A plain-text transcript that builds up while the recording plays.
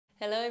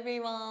Hello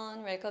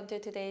everyone, welcome to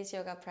today's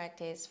yoga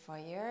practice for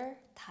your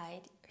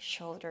tight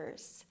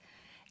shoulders.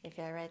 If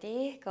you're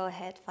ready, go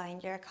ahead,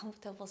 find your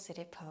comfortable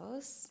seated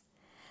pose.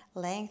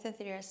 Lengthen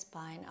through your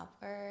spine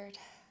upward.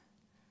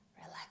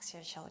 Relax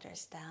your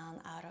shoulders down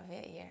out of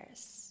your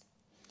ears.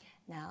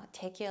 Now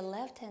take your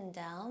left hand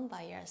down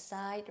by your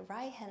side,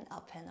 right hand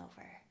up and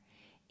over.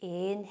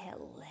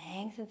 Inhale,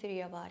 lengthen through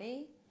your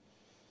body.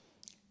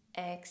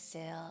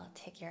 Exhale,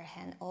 take your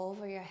hand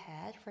over your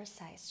head for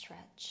side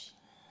stretch.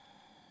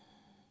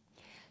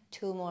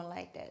 Two more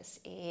like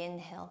this.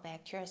 Inhale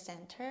back to your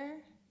center.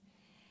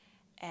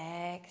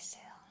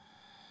 Exhale.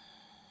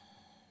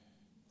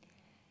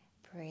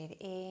 Breathe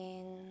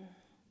in.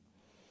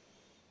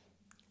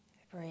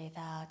 Breathe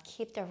out.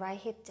 Keep the right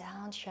hip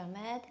down to your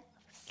mat.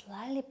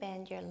 Slightly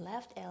bend your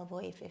left elbow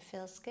if it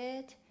feels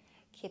good.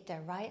 Keep the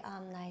right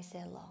arm nice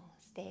and long.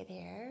 Stay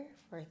there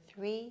for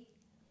 3,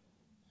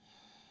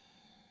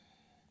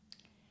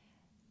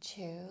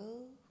 2,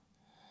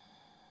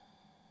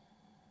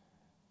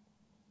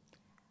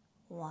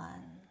 1.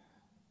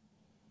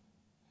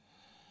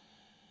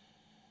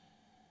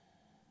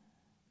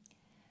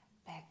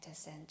 Back to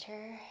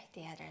center,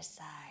 the other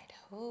side.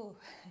 Ooh.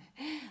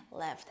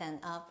 Left hand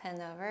up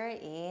and over.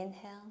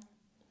 Inhale.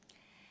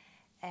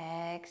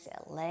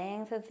 Exhale.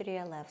 Lengthen through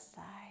your left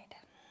side.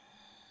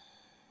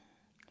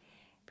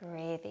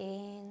 Breathe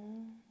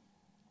in.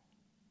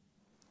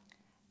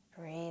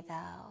 Breathe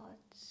out.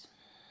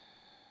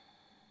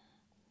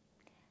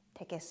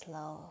 Take it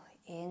slow.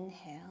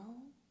 Inhale.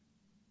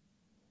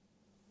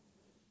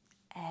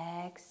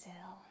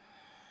 Exhale.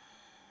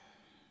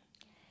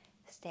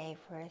 Stay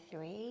for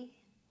 3,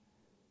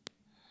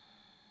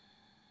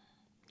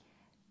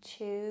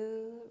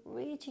 2,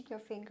 reaching your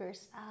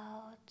fingers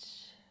out.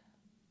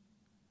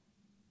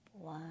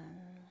 1.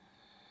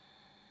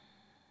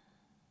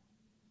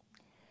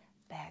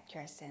 Back to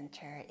your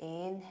center.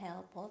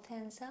 Inhale, both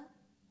hands up.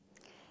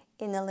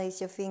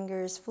 Interlace your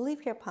fingers,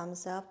 flip your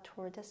palms up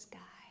toward the sky.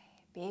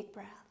 Big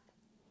breath.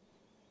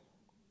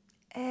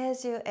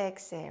 As you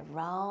exhale,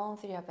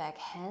 round through your back,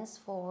 hands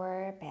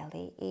forward,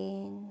 belly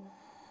in.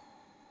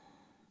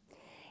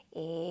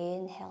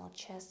 Inhale,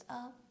 chest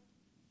up.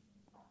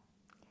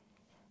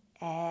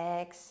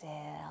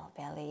 Exhale,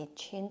 belly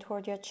chin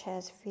toward your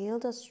chest. Feel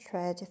the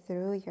stretch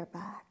through your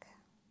back.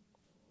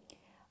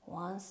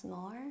 Once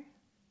more.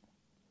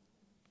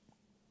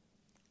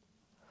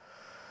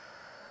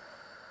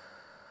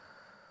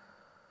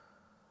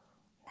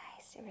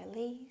 Nice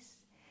release.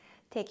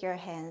 Take your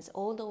hands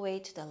all the way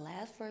to the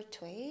left for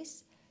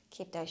TUES.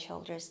 Keep the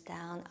shoulders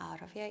down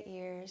out of your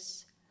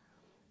ears.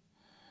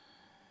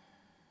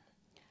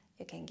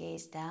 You can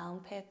gaze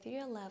down, pat through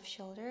your left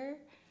shoulder,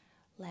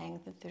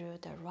 lengthen through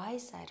the right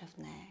side of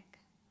neck.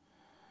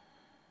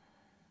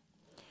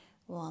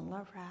 One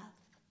more breath.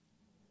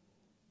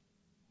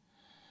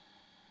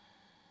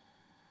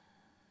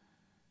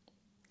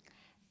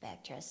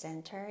 Back to your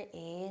center.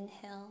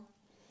 Inhale.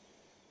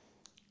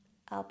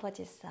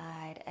 Opposite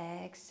side.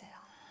 Exhale.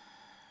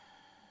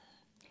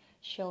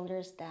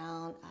 Shoulders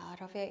down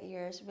out of your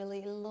ears.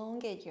 Really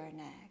elongate your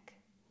neck.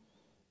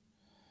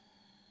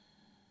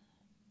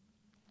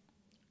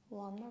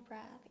 One more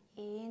breath.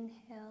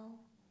 Inhale.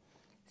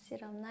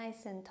 Sit up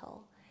nice and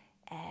tall.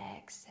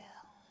 Exhale.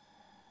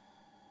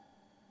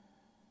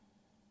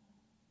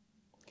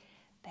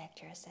 Back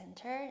to your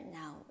center.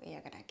 Now we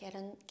are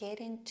gonna get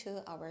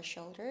into our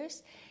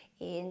shoulders.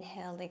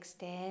 Inhale,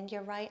 extend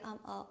your right arm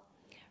up.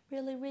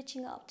 Really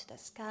reaching up to the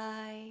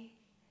sky.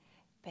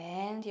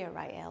 Bend your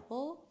right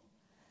elbow.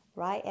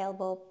 Right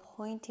elbow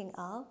pointing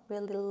up.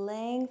 Really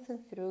lengthen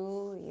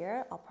through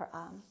your upper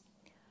arm.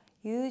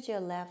 Use your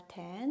left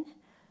hand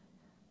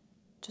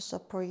to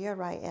support your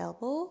right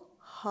elbow,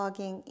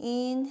 hugging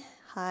in,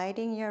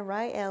 hiding your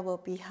right elbow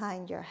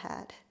behind your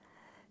head.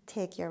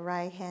 Take your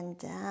right hand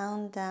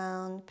down,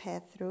 down,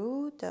 pat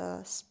through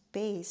the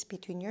space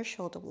between your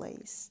shoulder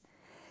blades.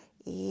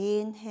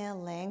 Inhale,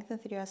 lengthen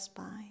through your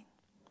spine.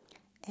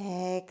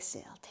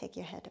 Exhale, take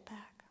your head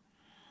back.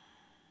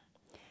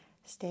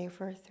 Stay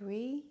for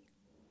 3,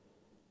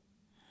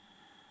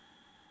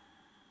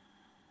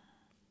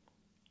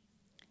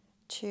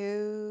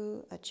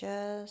 2,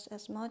 adjust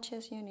as much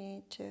as you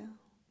need to.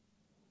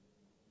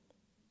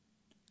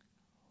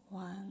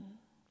 1.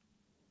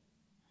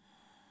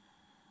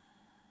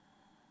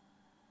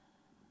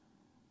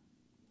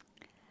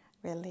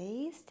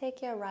 Release.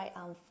 Take your right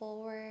arm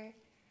forward.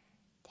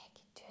 Take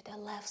it to the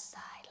left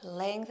side.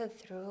 Lengthen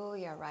through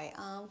your right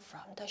arm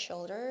from the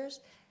shoulders.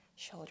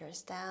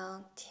 Shoulders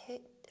down.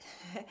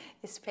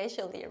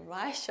 Especially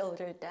right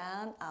shoulder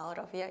down out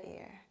of your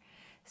ear.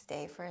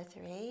 Stay for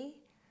 3,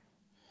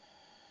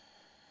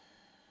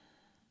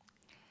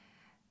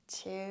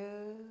 2,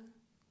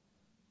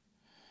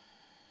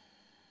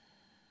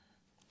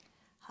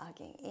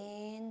 hugging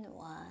in.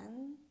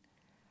 1.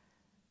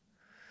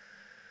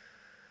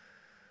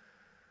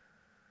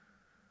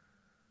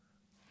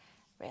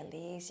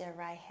 Release your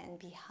right hand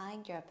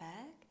behind your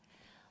back.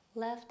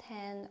 Left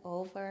hand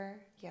over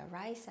your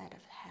right side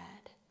of the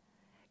head.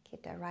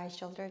 Keep the right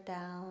shoulder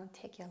down.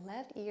 Take your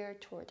left ear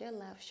toward your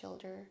left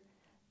shoulder.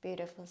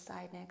 Beautiful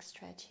side neck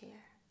stretch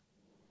here.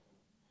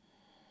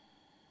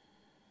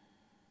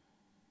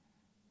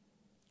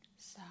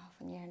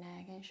 Soften your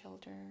neck and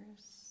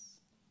shoulders.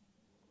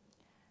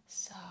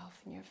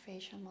 Soften your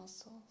facial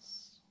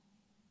muscles.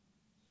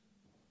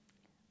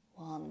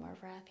 One more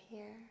breath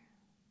here.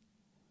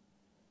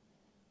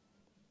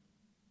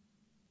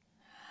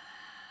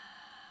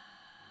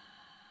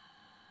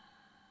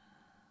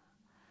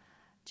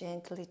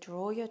 Gently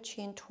draw your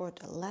chin toward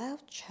the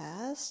left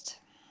chest.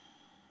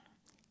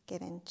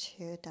 Get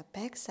into the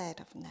back side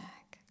of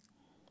neck.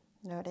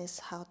 Notice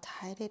how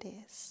tight it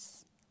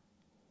is.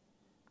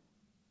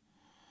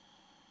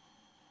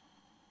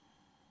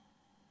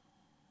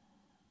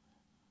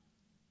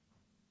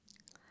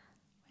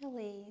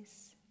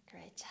 Release.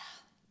 Great job.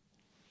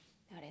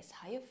 Notice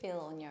how you feel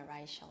on your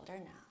right shoulder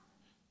now.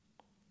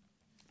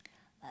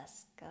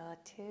 Let's go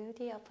to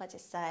the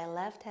opposite side.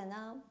 Left hand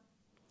up.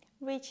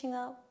 Reaching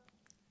up.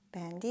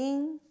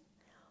 Bending.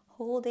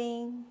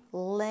 Holding.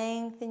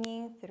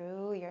 Lengthening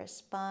through your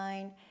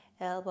spine.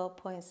 Elbow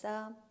points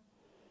up.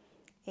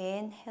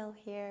 Inhale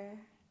here.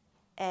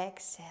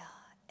 Exhale.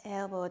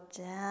 Elbow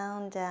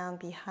down, down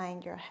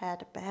behind your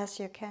head best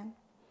you can.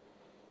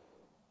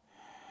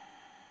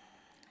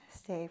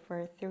 Stay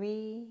for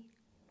 3,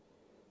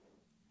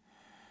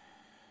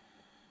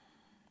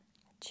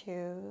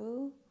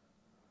 2,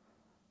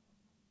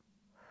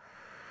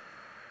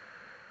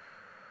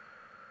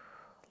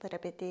 a little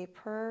bit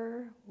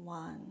deeper,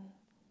 1.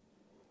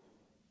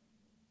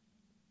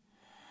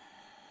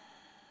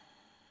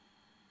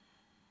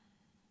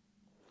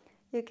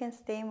 You can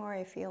stay more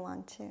if you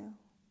want to.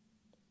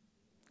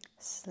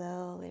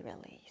 Slowly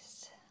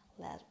release.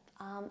 Left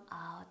arm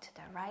out to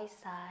the right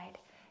side.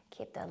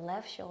 Keep the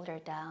left shoulder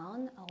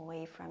down,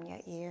 away from your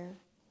ear.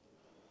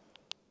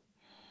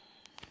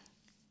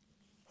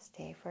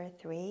 Stay for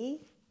 3,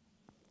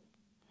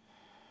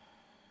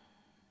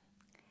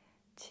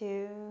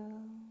 2,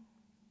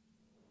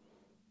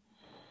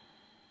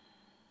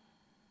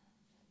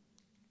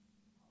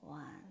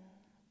 1.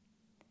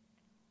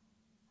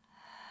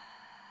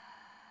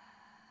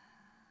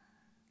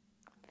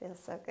 Feels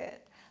so good.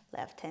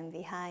 Left hand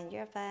behind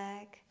your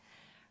back.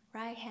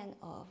 Right hand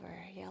over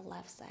your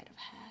left side of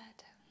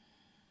head.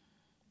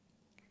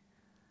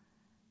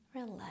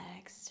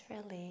 Relax,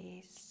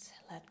 release,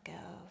 let go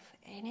of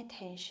any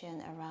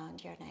tension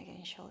around your neck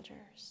and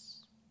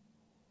shoulders.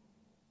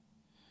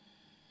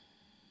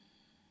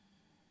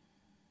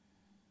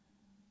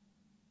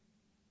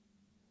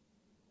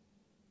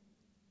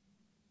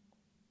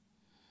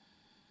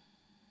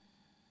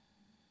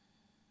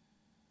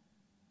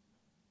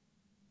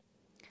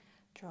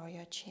 Draw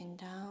your chin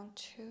down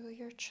to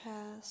your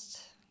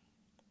chest.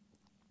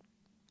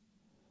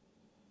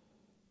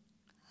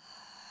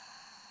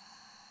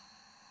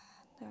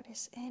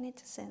 Notice any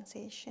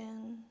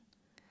sensation.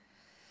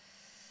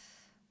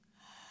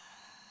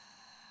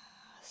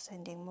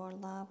 Sending more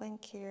love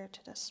and care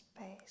to the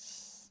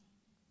space.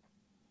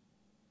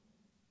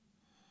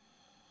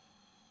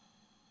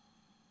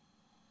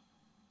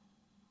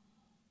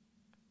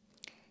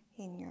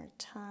 In your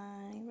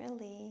time,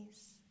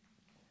 release.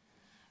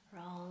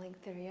 Rolling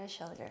through your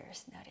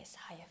shoulders. Notice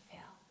how you feel.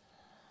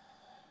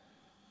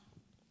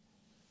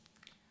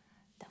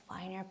 The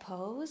final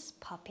pose,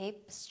 puppy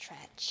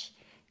stretch.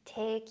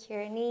 Take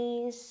your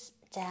knees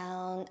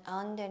down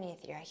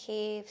underneath your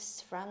hips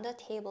from the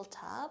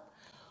tabletop.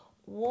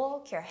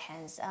 Walk your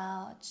hands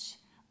out.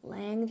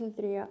 Lengthen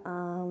through your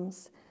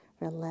arms.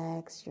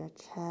 Relax your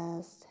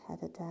chest.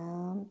 Head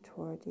down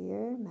toward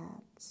your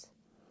mat.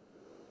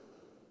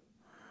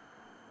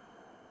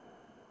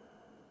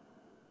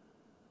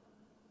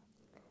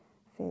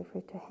 Feel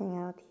free to hang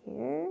out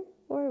here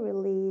or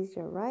release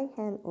your right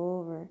hand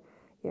over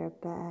your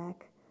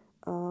back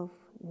of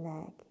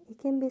neck. It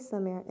can be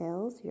somewhere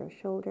else, your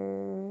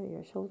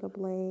shoulder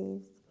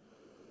blades.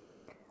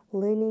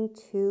 Leaning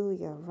to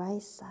your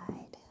right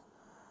side.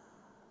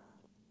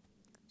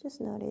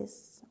 Just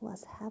notice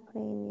what's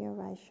happening in your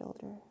right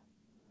shoulder.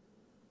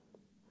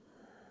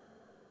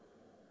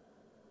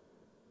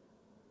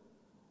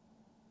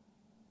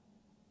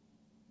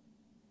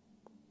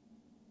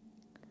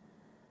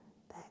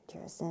 Back to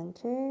your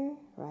center.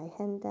 Right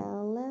hand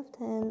down, left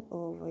hand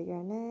over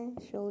your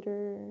neck,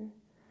 shoulder.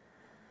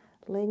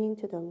 Leaning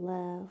to the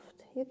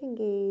left, you can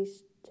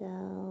gaze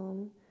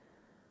down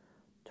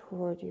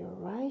toward your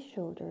right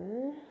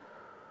shoulder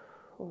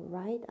or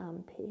right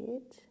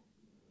armpit.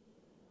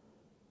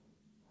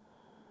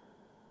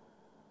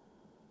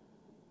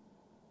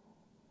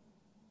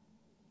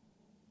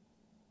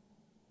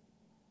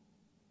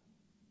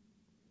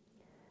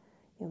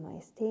 You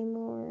might stay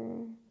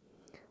more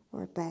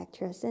or back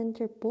to your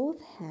center,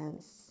 both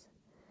hands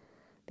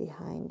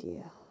behind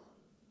you.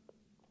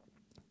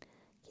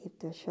 Keep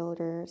the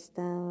shoulders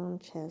down,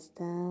 chest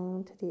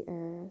down to the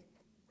earth.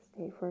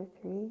 Stay for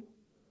 3,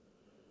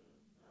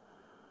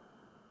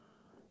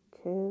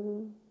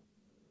 2,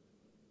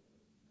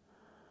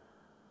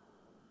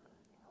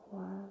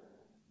 1.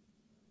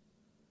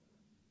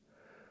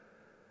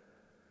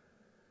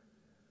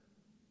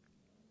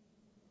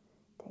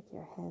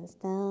 your hands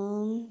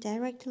down,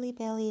 directly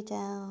belly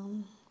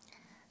down.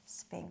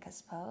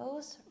 Sphinx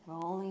pose,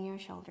 rolling your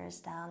shoulders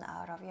down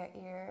out of your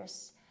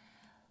ears.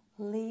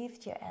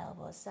 Lift your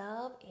elbows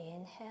up,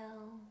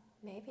 inhale.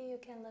 Maybe you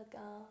can look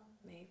up,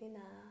 maybe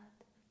not.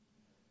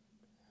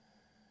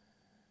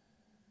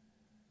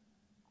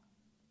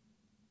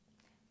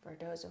 For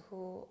those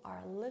who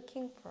are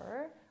looking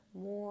for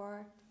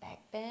more back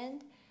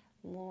bend,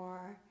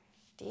 more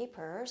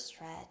deeper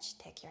stretch,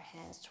 take your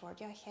hands toward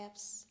your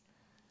hips.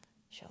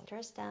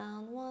 Shoulders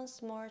down,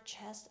 once more,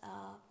 chest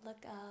up,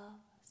 look up,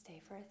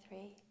 stay for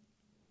 3,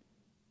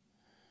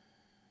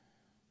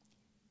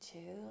 2,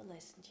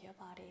 listen to your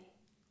body,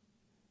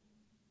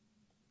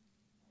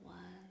 1,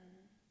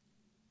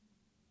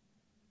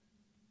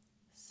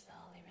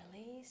 slowly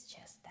release,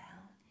 chest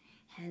down,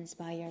 hands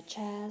by your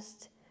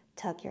chest,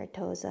 tuck your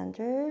toes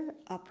under,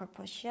 upper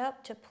push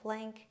up to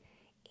plank,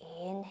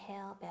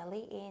 inhale,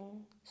 belly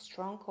in,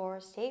 strong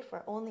core, stay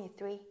for only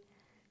 3,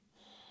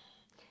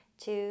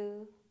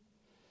 2,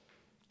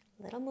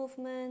 little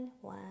movement,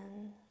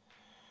 1.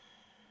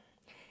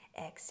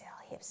 Exhale,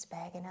 hips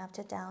back and up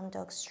to down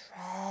dog.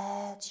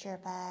 Stretch your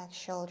back,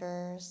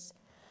 shoulders.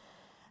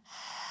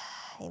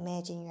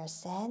 Imagine you're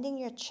sending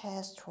your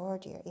chest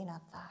toward your inner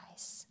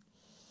thighs.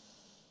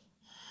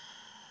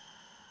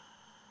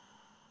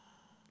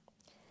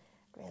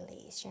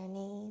 Release your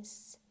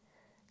knees.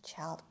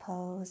 Child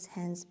pose,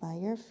 hands by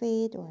your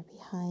feet or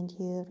behind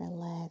you.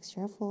 Relax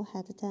your full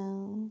head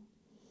down.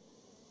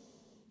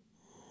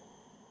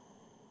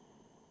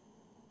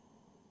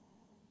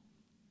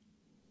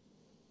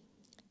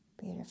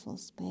 Beautiful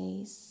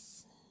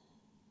space.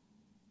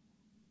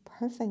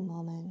 Perfect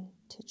moment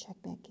to check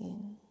back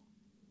in.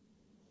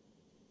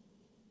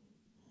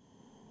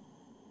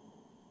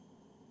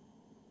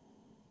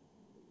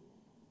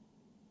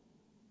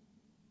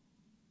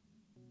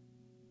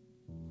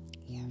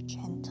 Your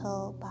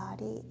gentle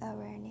body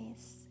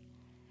awareness.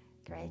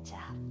 Great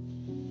job.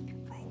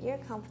 Find your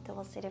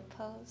comfortable seated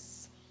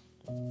pose.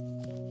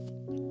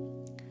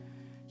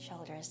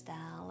 Shoulders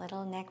down,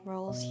 little neck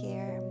rolls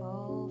here.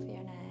 Move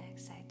your neck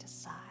side to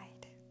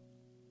side.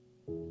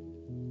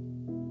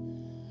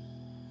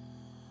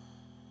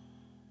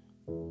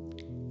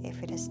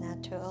 If it is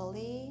not too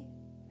early,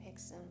 make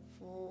some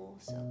full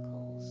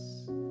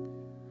circles.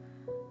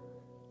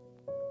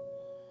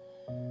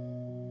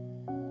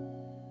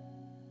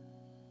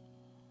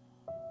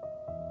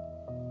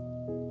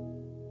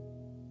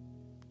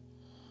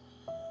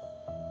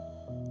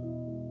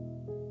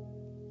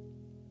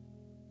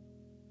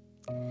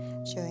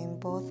 Join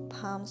both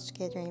palms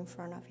together in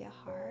front of your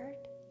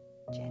heart.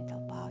 Gentle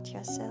bow to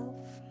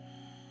yourself.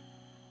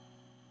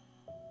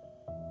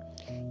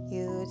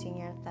 Using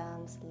your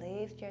thumbs,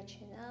 lift your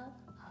chin up,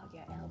 hug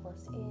your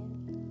elbows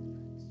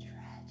in,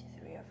 stretch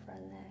through your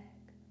front neck.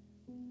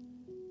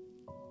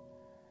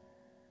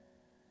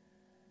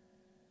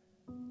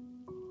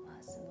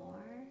 Once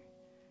more,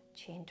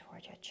 chin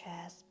toward your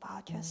chest,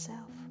 bow to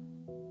yourself.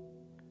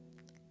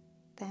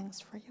 Thanks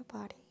for your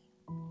body.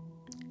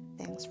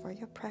 Thanks for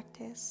your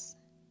practice.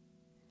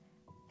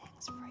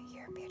 Thanks for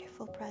your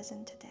beautiful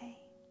present today.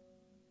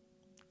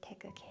 Take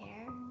good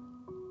care.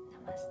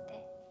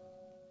 Namaste.